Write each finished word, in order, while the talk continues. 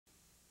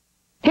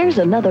Here's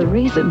another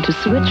reason to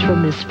switch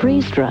from this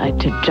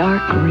freeze-dried to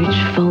dark, rich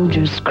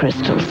Folgers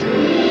Crystals.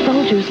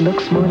 Folgers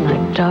looks more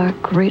like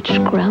dark, rich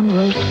ground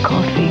roast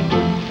coffee.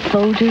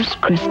 Folgers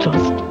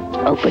Crystals.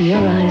 Open your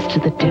eyes to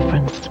the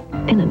difference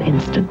in an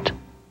instant.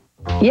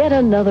 Yet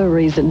another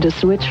reason to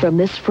switch from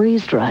this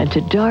freeze-dried to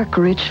dark,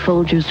 rich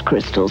Folgers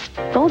Crystals.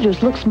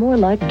 Folgers looks more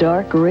like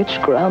dark,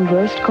 rich ground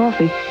roast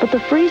coffee, but the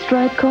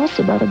freeze-dried costs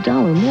about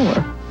 $1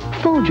 more.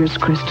 Folgers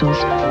Crystals.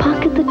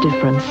 Pocket the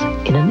difference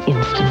in an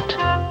instant.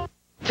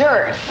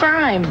 Dirt,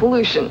 grime,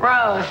 pollution,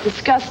 gross,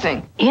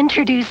 disgusting.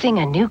 Introducing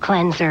a new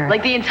cleanser.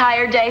 Like the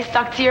entire day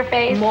stuck to your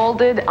face?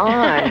 Molded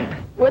on.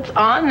 What's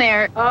on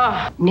there?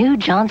 Ugh. New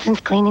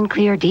Johnson's Clean and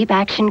Clear Deep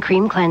Action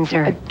Cream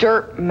Cleanser. A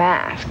dirt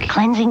mask.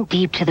 Cleansing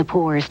deep to the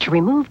pores to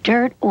remove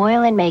dirt,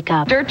 oil, and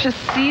makeup. Dirt just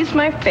sees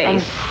my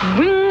face.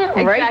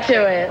 Right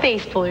to it.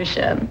 Face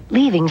pollution.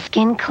 Leaving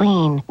skin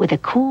clean with a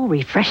cool,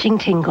 refreshing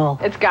tingle.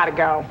 It's gotta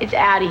go. It's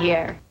out of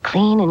here.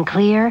 Clean and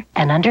clear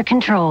and under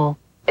control.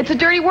 It's a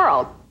dirty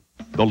world.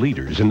 The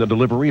leaders in the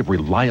delivery of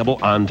reliable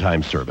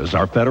on-time service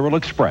are Federal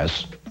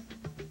Express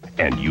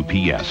and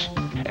UPS.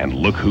 And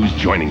look who's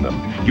joining them,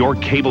 your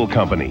cable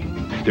company.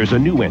 There's a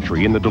new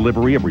entry in the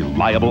delivery of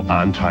reliable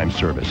on-time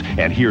service,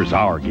 and here's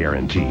our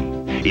guarantee.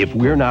 If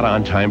we're not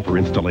on time for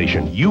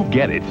installation, you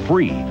get it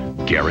free,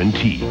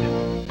 guaranteed.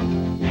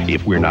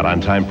 If we're not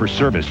on time for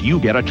service, you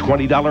get a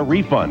 $20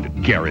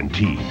 refund,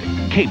 guaranteed.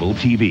 Cable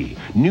TV,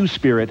 new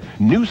spirit,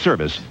 new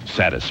service,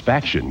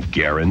 satisfaction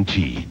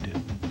guaranteed.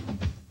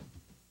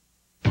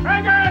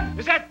 Bacon!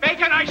 Is that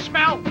bacon I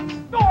smell?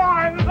 Oh,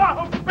 I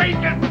love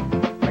bacon!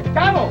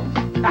 McDonald's!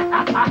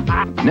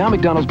 Now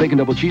McDonald's Bacon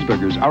Double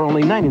Cheeseburgers are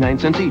only 99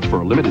 cents each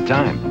for a limited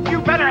time. You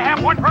better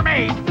have one for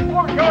me,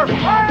 or you're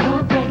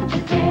fired!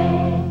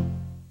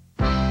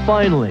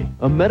 Finally,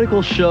 a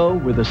medical show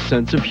with a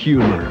sense of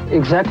humor.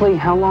 Exactly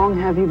how long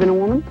have you been a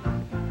woman?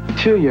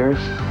 2 years.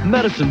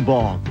 Medine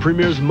Ball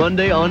premieres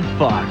Monday on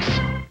Fox.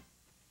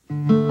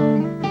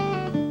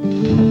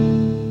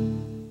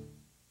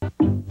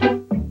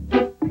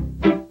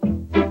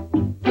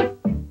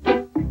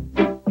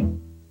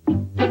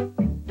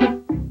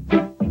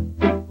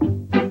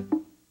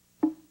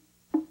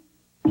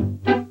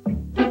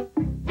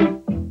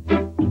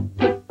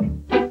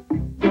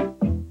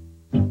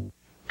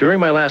 During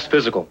my last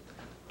physical,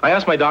 I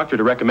asked my doctor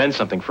to recommend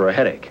something for a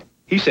headache.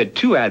 He said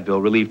 2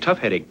 Advil relieve tough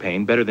headache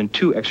pain better than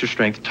 2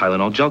 extra-strength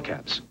Tylenol gel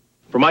caps.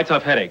 For my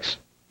tough headaches,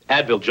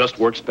 Advil just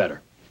works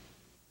better.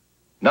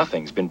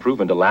 Nothing's been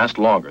proven to last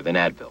longer than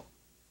Advil.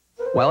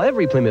 While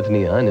every Plymouth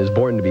Neon is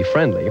born to be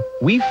friendly,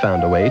 we've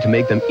found a way to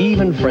make them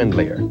even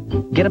friendlier.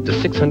 Get up to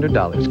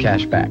 $600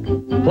 cash back,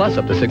 plus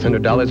up to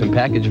 $600 in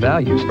package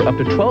values for up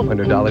to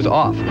 $1,200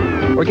 off.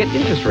 Or get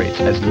interest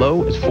rates as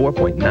low as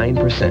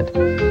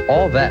 4.9%.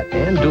 All that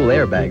and dual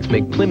airbags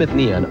make Plymouth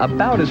Neon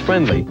about as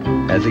friendly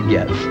as it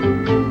gets.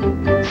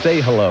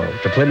 Say hello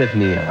to Plymouth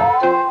Neon.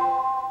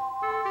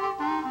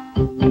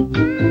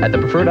 At the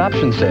Preferred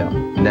Option Sale,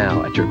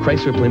 now at your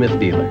Chrysler Plymouth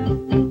dealer.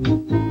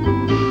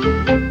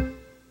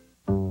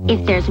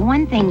 If there's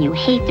one thing you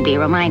hate to be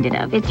reminded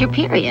of, it's your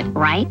period,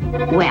 right?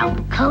 Well,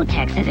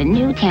 Kotex has a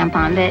new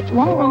tampon that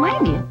won't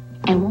remind you.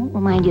 And won't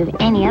remind you of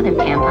any other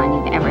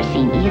tampon you've ever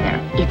seen either.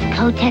 It's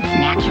Kotex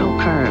Natural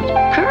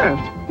Curved.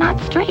 Curved,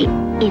 not straight.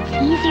 It's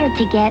easier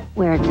to get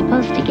where it's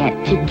supposed to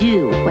get to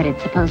do what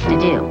it's supposed to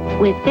do.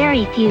 With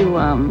very few,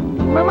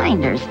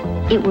 reminders.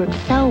 It works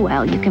so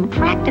well you can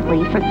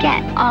practically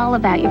forget all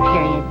about your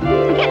period.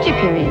 Forget your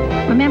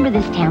period. Remember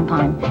this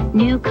tampon.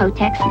 New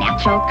Kotex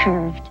Natural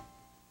Curved.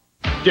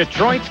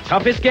 Detroit's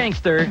toughest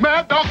gangster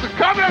Mad Dr.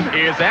 Cochran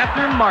is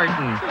after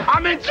Martin.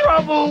 I'm in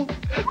trouble.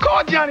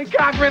 Call Johnny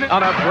Cochran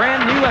On a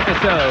brand new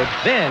episode.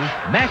 Then,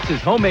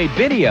 Max's homemade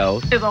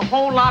video There's a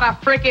whole lot of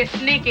freaking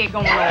sneaky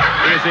going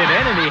on. is in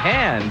enemy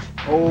hands.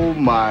 Oh,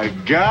 my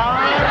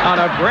God. On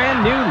a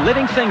brand new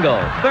living single,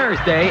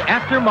 Thursday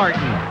after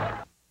Martin.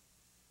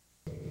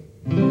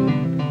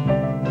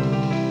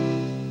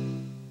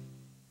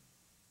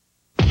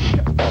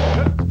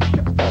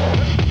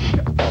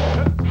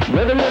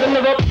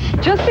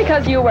 Just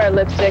because you wear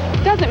lipstick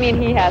doesn't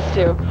mean he has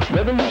to.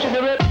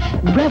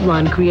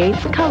 Revlon creates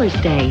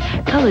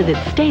ColorStay, color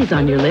that stays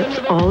on your lips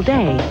all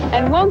day.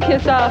 And won't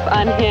kiss off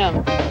on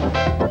him.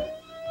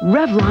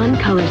 Revlon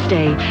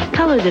ColorStay,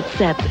 color that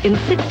sets in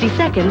 60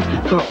 seconds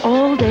for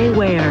all-day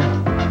wear.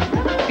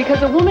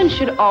 Because a woman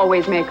should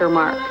always make her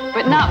mark,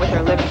 but not with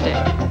her lipstick.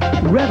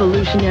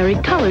 Revolutionary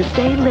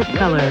ColorStay lip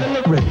color.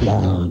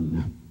 Revlon.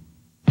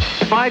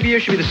 5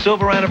 years should be the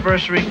silver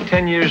anniversary,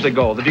 10 years the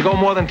gold. If you go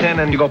more than 10,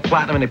 then you go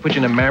platinum and they put you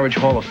in the Marriage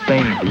Hall of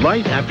Fame.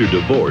 Life after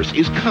divorce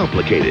is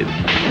complicated.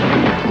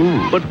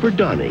 But for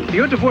Donnie...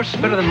 Your divorce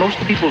is better than most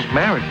people's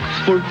marriages.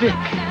 For Vic...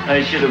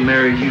 I should have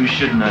married you,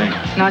 shouldn't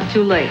I? It's not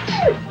too late.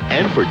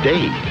 And for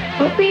Dave...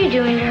 What were you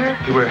doing to her?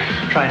 We were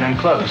trying on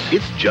clothes.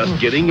 It's just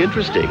getting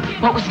interesting.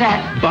 What was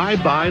that?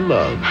 Bye-bye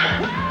love.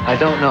 I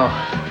don't know,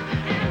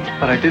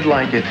 but I did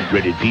like it.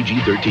 Rated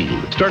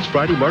PG-13. Starts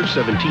Friday, March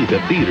 17th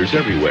at theaters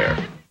everywhere.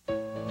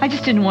 I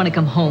just didn't want to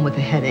come home with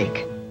a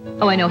headache.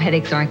 Oh, I know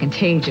headaches aren't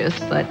contagious,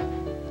 but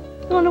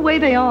Well, in a way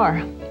they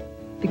are.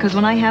 Because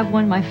when I have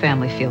one, my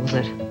family feels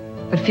it.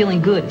 But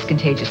feeling good is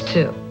contagious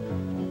too.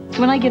 So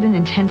when I get an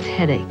intense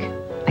headache,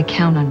 I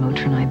count on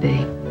Motrin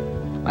IB.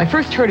 I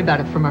first heard about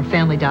it from our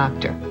family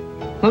doctor.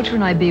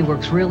 Motrin IB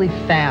works really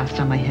fast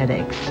on my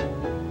headaches.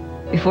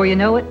 Before you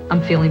know it,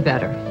 I'm feeling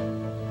better.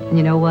 And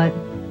you know what?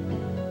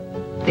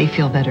 They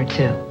feel better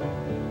too.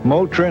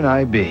 Motrin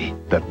IB.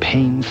 The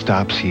pain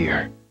stops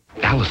here.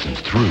 Allison's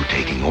through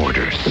taking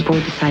orders. The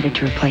board decided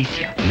to replace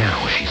you.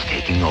 Now she's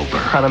taking over.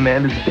 On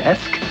Amanda's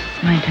desk?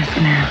 It's my desk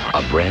now.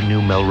 A brand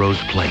new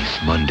Melrose Place,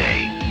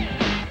 Monday.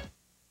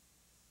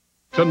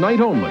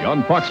 Tonight only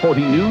on Fox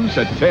 40 News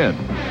at 10.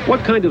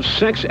 What kind of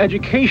sex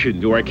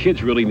education do our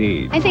kids really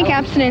need? I think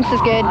abstinence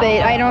is good, but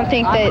I don't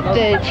think that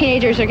the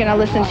teenagers are going to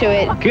listen to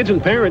it. Kids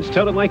and parents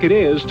tell it like it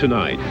is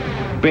tonight.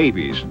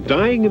 Babies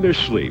dying in their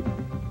sleep.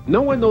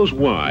 No one knows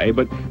why,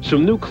 but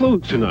some new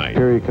clues tonight.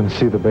 Here you can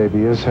see the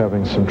baby is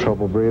having some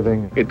trouble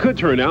breathing. It could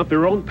turn out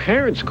their own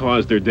parents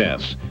caused their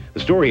deaths. The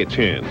story at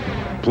 10.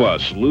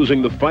 Plus,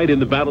 losing the fight in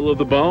the Battle of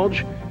the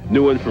Bulge?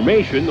 New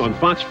information on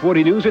Fox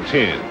 40 News at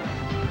 10.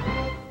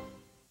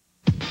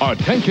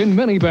 Attention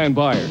minivan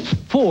buyers.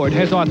 Ford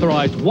has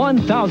authorized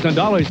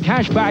 $1,000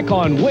 cash back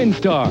on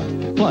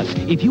Windstar. Plus,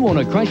 if you own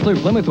a Chrysler,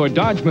 Plymouth, or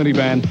Dodge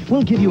minivan,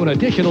 we'll give you an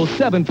additional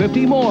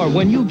 $750 more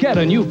when you get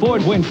a new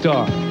Ford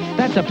Windstar.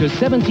 That's up to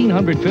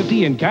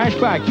 $1,750 in cash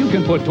back you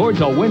can put towards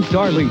a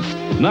Windstar lease.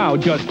 Now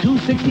just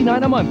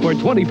 $269 a month for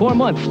 24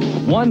 months.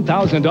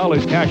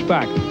 $1,000 cash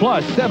back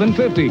plus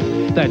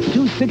 $750. That's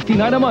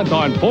 $269 a month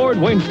on Ford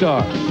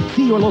Windstar.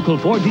 See your local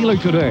Ford dealer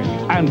today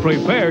and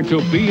prepare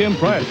to be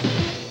impressed.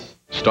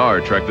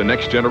 Star Trek The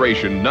Next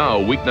Generation, now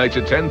weeknights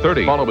at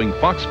 10:30, following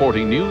Fox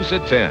 40 News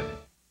at 10.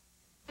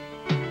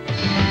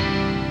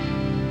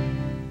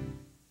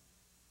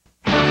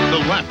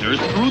 The laughter's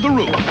through the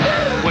roof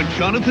when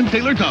Jonathan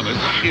Taylor Thomas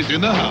is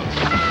in the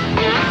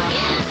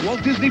house.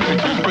 Walt Disney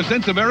Pictures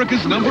presents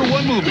America's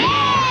 #1 movie,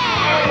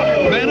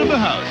 Man of the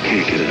House.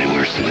 Can't get any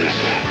worse than this.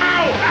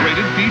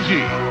 Rated PG.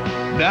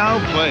 Now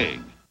playing.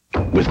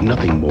 With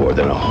nothing more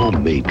than a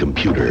homemade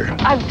computer,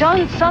 I've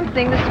done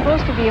something that's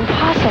supposed to be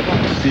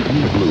impossible.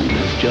 Sydney Bloom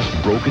has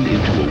just broken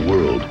into a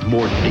world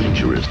more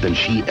dangerous than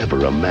she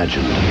ever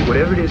imagined.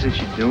 Whatever it is that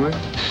you're doing,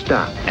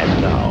 stop.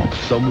 And now,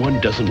 someone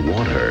doesn't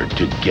want her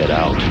to get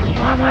out.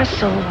 Why am I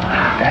so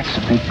loud? That's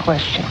a big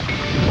question.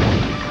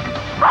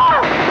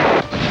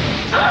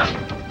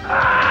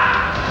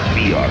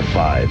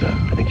 VR5.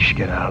 I think you should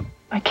get out.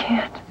 I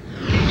can't.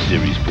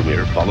 Series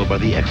premiere followed by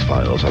the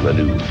X-Files on the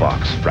new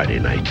Fox Friday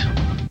night.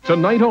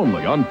 Tonight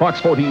only on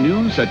Fox 40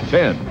 News at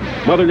 10.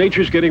 Mother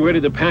Nature's getting ready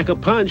to pack a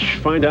punch.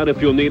 Find out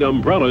if you'll need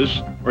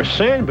umbrellas or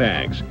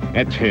sandbags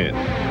at 10.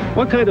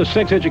 What kind of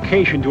sex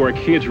education do our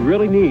kids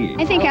really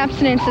need? I think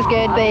abstinence is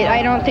good, but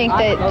I don't think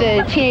that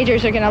the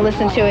teenagers are going to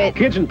listen to it.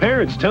 Kids and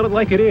parents tell it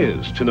like it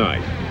is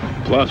tonight.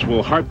 Plus,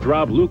 will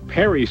heartthrob Luke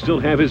Perry still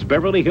have his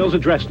Beverly Hills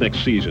address next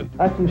season?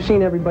 After you've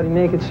seen everybody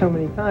naked so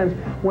many times,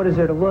 what is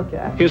there to look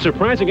at? His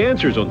surprising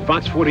answers on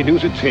Fox 40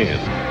 News at 10.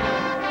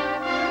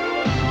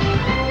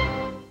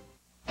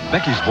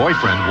 Becky's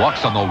boyfriend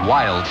walks on the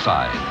wild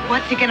side,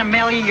 What's he gonna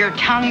mail you your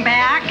tongue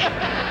back?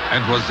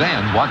 and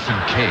Roseanne wants him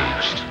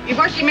caged.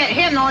 Before she met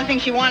him, the only thing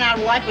she wanted out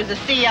of life was to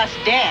see us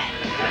dead.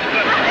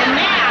 And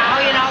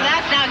now,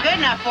 that's not good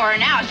enough for her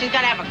now. She's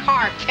gotta have a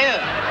car, too.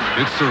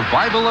 It's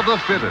survival of the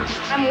fittest.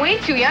 I'm way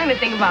too young to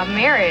think about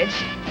marriage.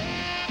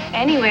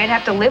 Anyway, I'd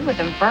have to live with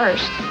him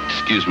first.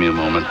 Excuse me a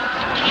moment.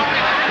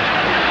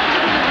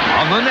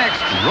 On the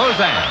next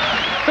Roseanne.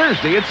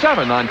 Thursday at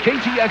 7 on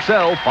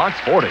KTXL Fox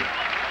 40.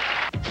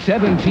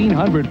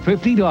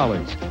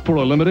 $1,750. For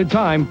a limited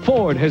time,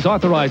 Ford has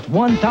authorized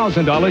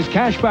 $1,000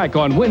 cash back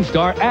on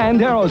Windstar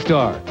and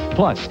Aerostar.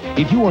 Plus,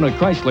 if you own a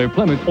Chrysler,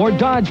 Plymouth, or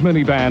Dodge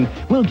minivan,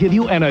 we'll give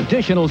you an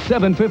additional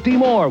 $750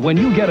 more when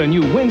you get a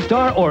new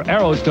Windstar or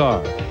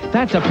Aerostar.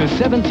 That's up to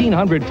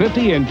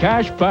 $1,750 in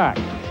cash back.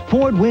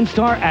 Ford,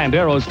 Windstar, and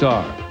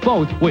Aerostar,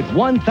 both with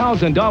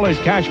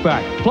 $1,000 cash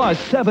back plus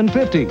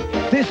 $750.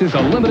 This is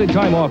a limited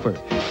time offer.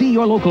 See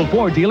your local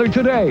Ford dealer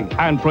today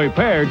and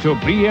prepare to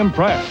be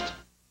impressed.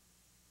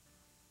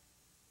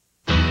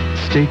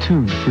 Stay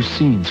tuned for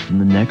scenes from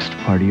the next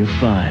Party of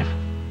 5.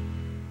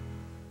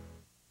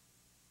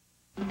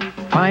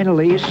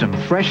 Finally, some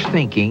fresh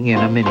thinking in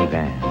a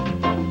minivan.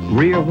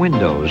 Rear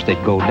windows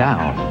that go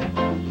down.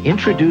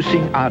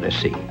 Introducing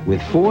Odyssey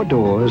with 4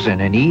 doors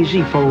and an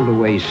easy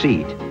fold-away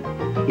seat.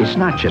 It's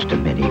not just a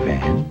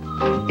minivan,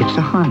 it's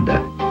a Honda.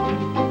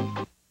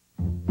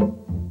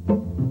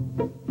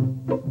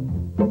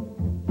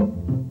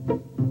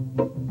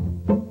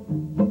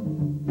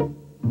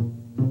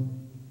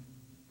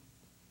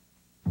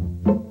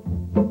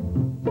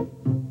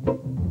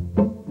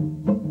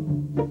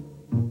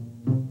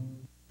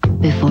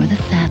 Before the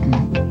satin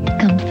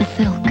comes the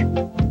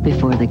silk.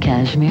 Before the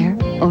cashmere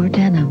or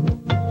denim,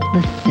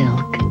 the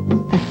silk.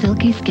 The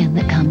silky skin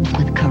that comes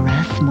with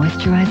Caress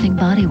Moisturizing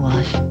Body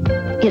Wash.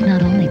 It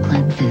not only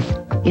cleanses,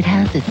 it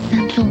has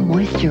essential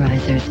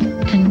moisturizers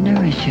to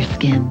nourish your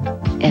skin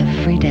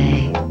every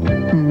day.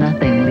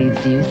 Nothing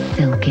leaves you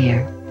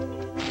silkier.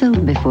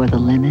 Silk before the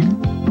linen,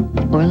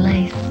 or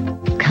lace,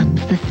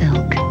 comes the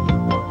silk.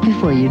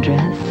 Before you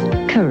dress,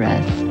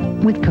 caress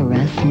with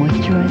Caress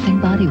Moisturizing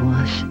Body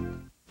Wash.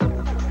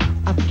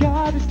 I've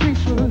got these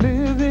things for a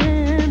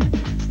living.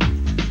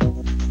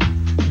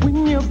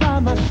 When you're by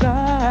my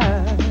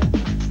side,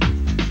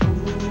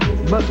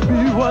 must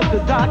be what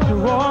the doctor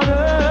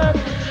ordered.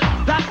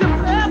 Dr.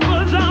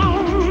 Pepper's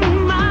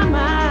on my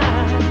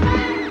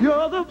mind.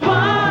 You're the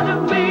part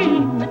of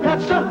me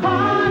that's the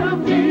heart of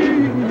me.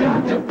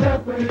 Dr.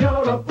 Pepper,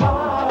 you're a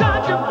part.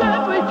 Dr.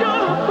 Pepper,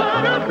 you're a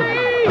part of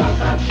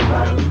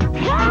me.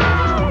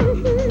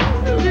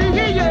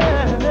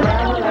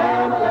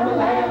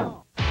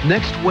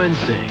 Next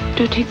Wednesday,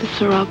 Do take the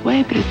Ciroc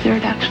way, but is there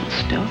an actual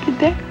stone in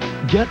there?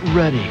 get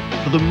ready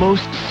for the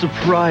most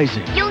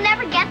surprising, You'll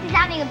never guess he's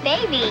having a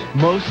baby.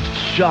 most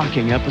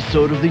shocking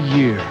episode of the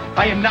year.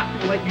 I am not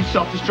going to let you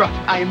self-destruct.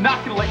 I am not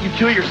going to let you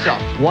kill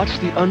yourself. Watch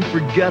the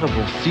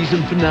unforgettable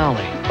season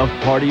finale of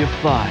Party of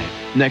Five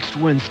next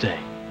Wednesday.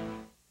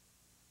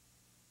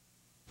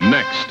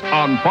 Next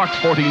on Fox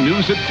 40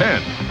 News at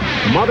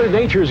 10. Mother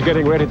Nature's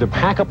getting ready to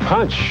pack a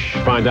punch.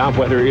 Find out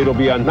whether it'll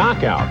be a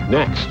knockout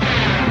next.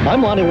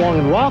 I'm Lonnie Wong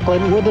in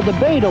Rockland, where the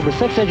debate over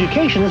sex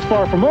education is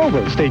far from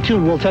over. Stay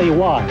tuned, we'll tell you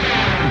why.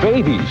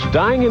 Babies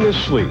dying in their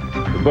sleep,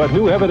 but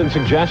new evidence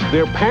suggests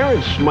their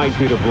parents might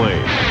be to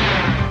blame.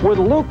 Would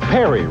Luke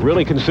Perry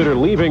really consider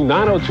leaving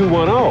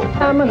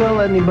 90210? I'm not gonna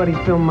let anybody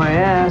film my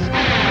ass.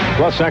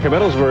 Plus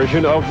Sacramento's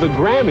version of the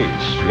Grammys.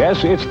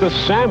 Yes, it's the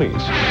Sammys.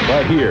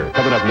 Right here,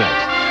 coming up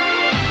next.